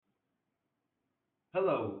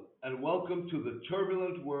Hello, and welcome to the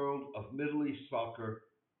turbulent world of Middle East soccer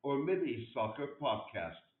or Mideast Soccer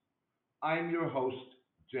podcast. I'm your host,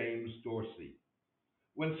 James Dorsey.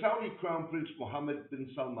 When Saudi Crown Prince Mohammed bin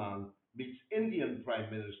Salman meets Indian Prime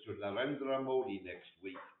Minister Narendra Modi next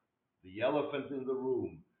week, the elephant in the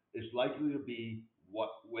room is likely to be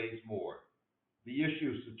what weighs more, the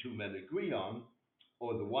issues the two men agree on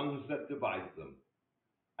or the ones that divide them.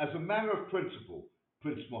 As a matter of principle,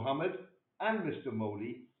 Prince Mohammed and Mr.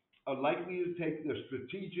 Modi are likely to take their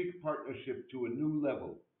strategic partnership to a new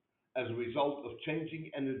level as a result of changing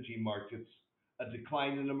energy markets, a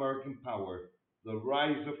decline in American power, the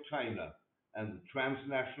rise of China, and the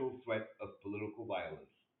transnational threat of political violence.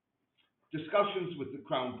 Discussions with the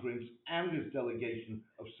Crown Prince and his delegation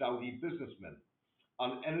of Saudi businessmen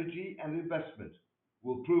on energy and investment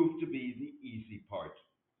will prove to be the easy part.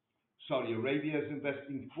 Saudi Arabia is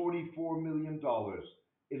investing $44 million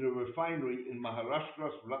in a refinery in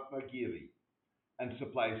Maharashtra's Ratnagiri and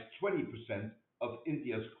supplies 20% of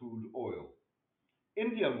India's crude oil.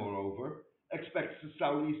 India, moreover, expects the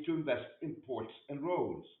Saudis to invest in ports and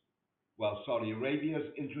roads, while Saudi Arabia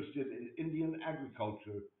is interested in Indian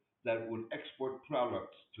agriculture that would export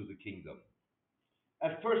products to the kingdom.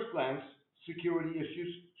 At first glance, security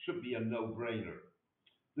issues should be a no-brainer.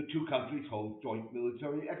 The two countries hold joint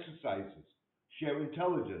military exercises, share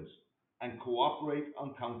intelligence, and cooperate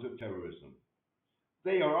on counterterrorism.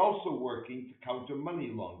 They are also working to counter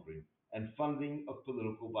money laundering and funding of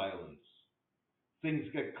political violence. Things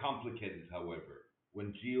get complicated, however,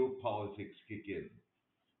 when geopolitics kick in.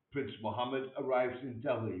 Prince Mohammed arrives in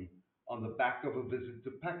Delhi on the back of a visit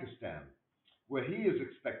to Pakistan, where he is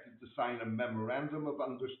expected to sign a memorandum of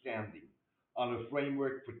understanding on a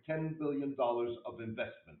framework for $10 billion of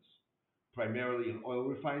investments, primarily in oil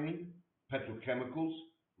refining, petrochemicals,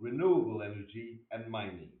 renewable energy, and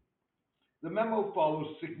mining. The memo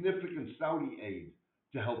follows significant Saudi aid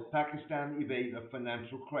to help Pakistan evade a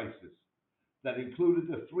financial crisis that included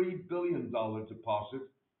a $3 billion deposit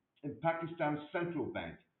in Pakistan's central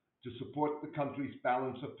bank to support the country's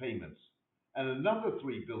balance of payments, and another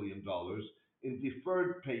 $3 billion in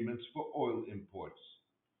deferred payments for oil imports.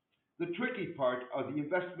 The tricky part are the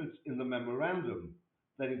investments in the memorandum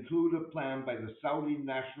that include a plan by the Saudi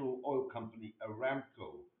national oil company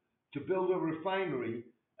Aramco to build a refinery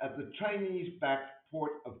at the Chinese backed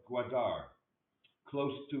port of Gwadar,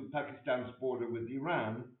 close to Pakistan's border with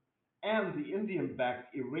Iran, and the Indian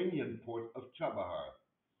backed Iranian port of Chabahar.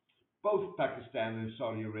 Both Pakistan and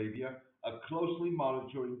Saudi Arabia are closely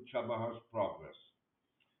monitoring Chabahar's progress.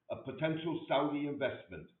 A potential Saudi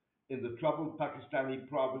investment in the troubled Pakistani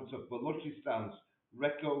province of Balochistan's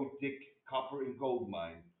Reko Dik copper and gold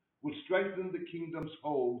mine would strengthen the kingdom's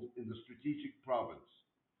hold in the strategic province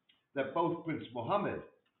that both Prince Mohammed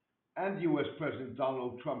and US President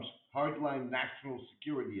Donald Trump's hardline national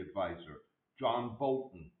security advisor, John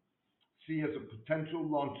Bolton, see as a potential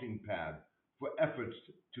launching pad for efforts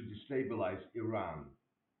to destabilize Iran.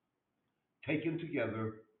 Taken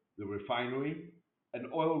together, the refinery, an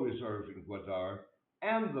oil reserve in Gwadar,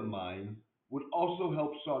 and the mine would also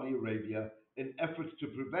help Saudi Arabia in efforts to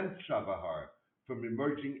prevent Chabahar from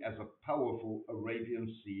emerging as a powerful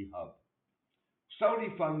Arabian Sea hub.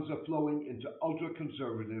 Saudi funds are flowing into ultra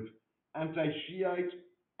conservative, anti Shiite,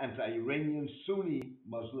 anti Iranian Sunni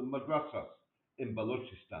Muslim madrasas in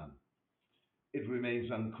Balochistan. It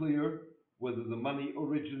remains unclear whether the money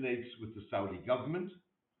originates with the Saudi government,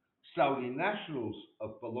 Saudi nationals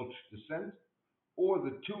of Baloch descent, or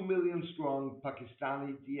the 2 million strong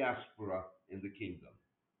Pakistani diaspora in the kingdom.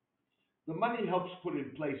 The money helps put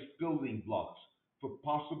in place building blocks for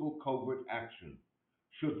possible covert action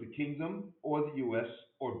should the kingdom or the US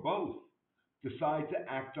or both decide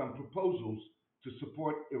to act on proposals to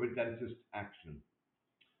support irredentist action.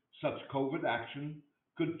 Such covert action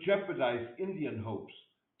could jeopardize Indian hopes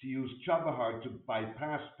to use Chabahar to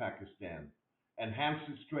bypass Pakistan, enhance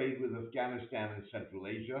its trade with Afghanistan and Central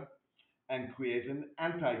Asia, and create an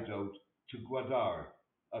antidote to Gwadar,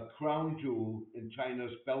 a crown jewel in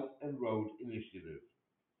China's Belt and Road Initiative.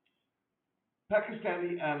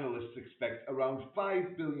 Pakistani analysts expect around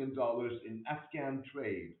 $5 billion in Afghan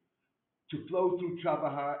trade to flow through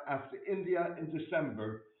Chabahar after India in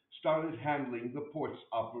December started handling the port's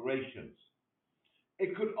operations.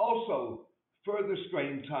 It could also further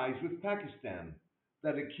strain ties with Pakistan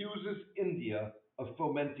that accuses India of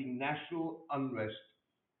fomenting national unrest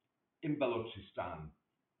in Balochistan.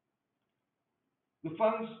 The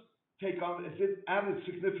funds take on added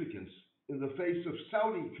significance in the face of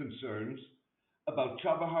Saudi concerns about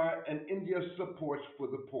Chabahar and India's support for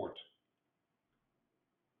the port.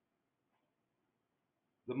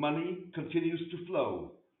 The money continues to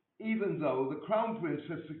flow, even though the Crown Prince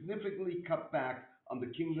has significantly cut back on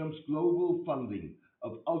the kingdom's global funding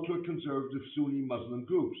of ultra conservative Sunni Muslim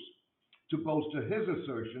groups to bolster his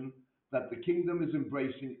assertion that the kingdom is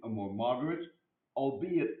embracing a more moderate,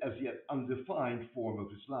 albeit as yet undefined, form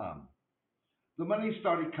of Islam. The money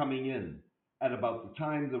started coming in at about the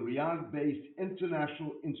time the Riyadh based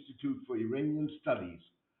International Institute for Iranian Studies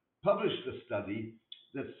published a study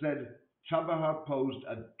that said Chabahar posed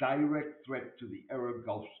a direct threat to the Arab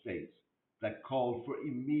Gulf states that called for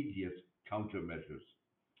immediate countermeasures.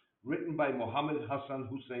 Written by Mohammed Hassan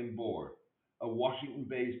Hussein Bor, a Washington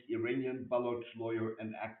based Iranian Baloch lawyer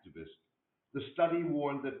and activist, the study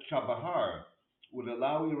warned that Chabahar would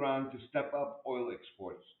allow Iran to step up oil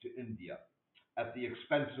exports to India at the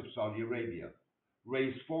expense of Saudi Arabia,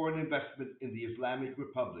 raise foreign investment in the Islamic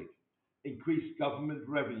Republic, increase government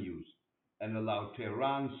revenues, and allow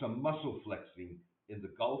Tehran some muscle flexing in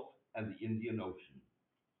the Gulf and the Indian Ocean.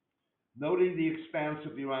 Noting the expanse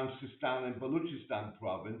of Iran's Sistan and Baluchistan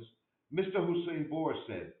province, Mr. Hussein Bor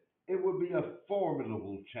said it would be a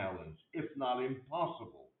formidable challenge, if not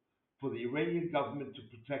impossible, for the Iranian government to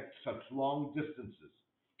protect such long distances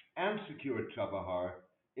and secure Chabahar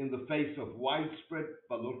in the face of widespread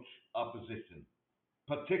Baloch opposition,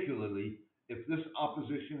 particularly if this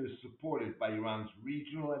opposition is supported by Iran's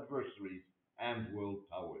regional adversaries and world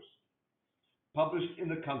powers. Published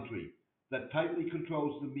in a country that tightly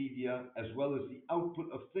controls the media as well as the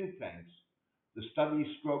output of think tanks, the study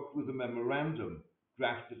stroked with a memorandum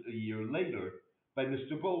drafted a year later by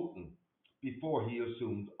Mr. Bolton before he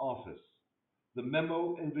assumed office. The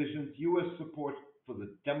memo envisioned U.S. support for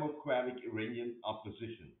the democratic Iranian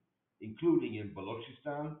opposition, including in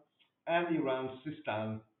Balochistan and Iran's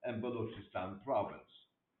Sistan and Balochistan province.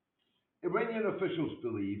 Iranian officials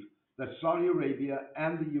believe that Saudi Arabia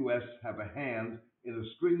and the U.S. have a hand in a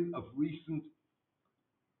string of recent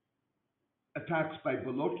attacks by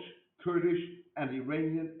Baloch, Kurdish, and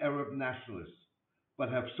Iranian Arab nationalists, but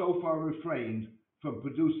have so far refrained from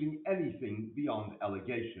producing anything beyond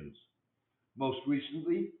allegations. Most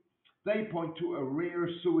recently, they point to a rare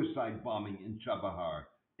suicide bombing in Chabahar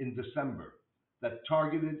in December that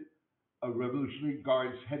targeted a Revolutionary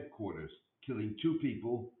Guards headquarters, killing 2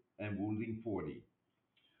 people and wounding 40.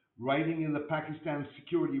 Writing in the Pakistan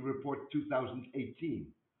Security Report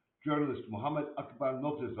 2018, journalist Muhammad Akbar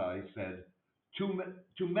Notazai said,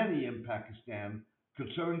 too many in Pakistan,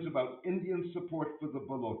 concerns about Indian support for the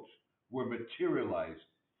Baloch were materialized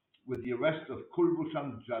with the arrest of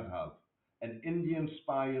Kulbhushan Jadhav, an Indian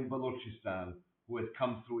spy in Balochistan who had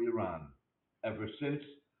come through Iran. Ever since,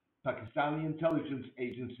 Pakistani intelligence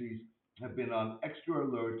agencies have been on extra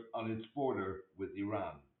alert on its border with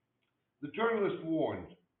Iran. The journalist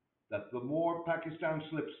warned that the more Pakistan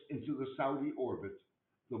slips into the Saudi orbit,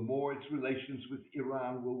 the more its relations with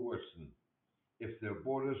Iran will worsen. If their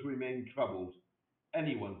borders remain troubled,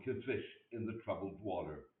 anyone can fish in the troubled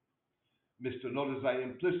water. Mr. Nodazai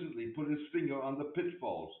implicitly put his finger on the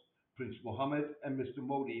pitfalls Prince Mohammed and Mr.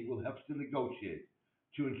 Modi will have to negotiate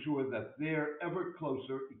to ensure that their ever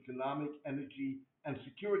closer economic, energy, and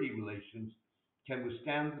security relations can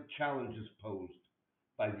withstand the challenges posed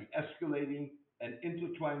by the escalating and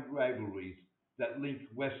intertwined rivalries that link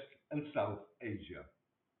West and South Asia.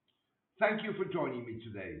 Thank you for joining me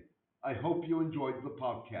today. I hope you enjoyed the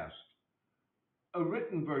podcast. A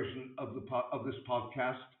written version of this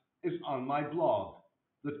podcast is on my blog,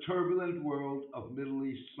 The Turbulent World of Middle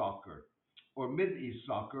East Soccer, or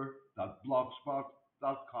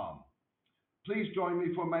mideastsoccer.blogspot.com. Please join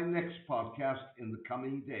me for my next podcast in the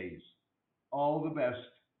coming days. All the best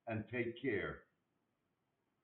and take care.